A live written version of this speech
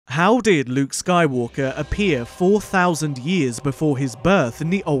How did Luke Skywalker appear 4,000 years before his birth in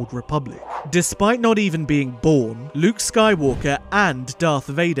the Old Republic? Despite not even being born, Luke Skywalker and Darth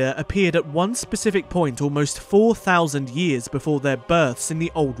Vader appeared at one specific point almost 4,000 years before their births in the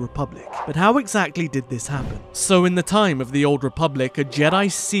Old Republic. But how exactly did this happen? So in the time of the Old Republic, a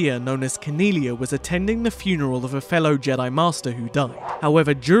Jedi seer known as Cornelia was attending the funeral of a fellow Jedi Master who died.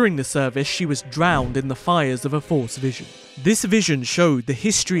 However, during the service, she was drowned in the fires of a Force vision. This vision showed the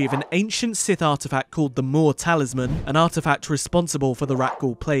history of an ancient Sith artifact called the Maw Talisman, an artifact responsible for the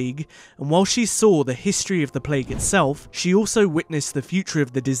Rakghoul Plague, and while she saw the history of the plague itself, she also witnessed the future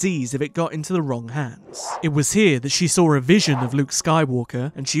of the disease if it got into the wrong hands. It was here that she saw a vision of Luke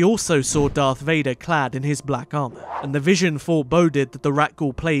Skywalker, and she also saw Darth Vader clad in his black armor. And the vision foreboded that the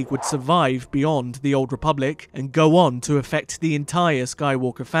Rakghoul Plague would survive beyond the Old Republic and go on to affect the entire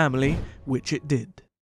Skywalker family, which it did.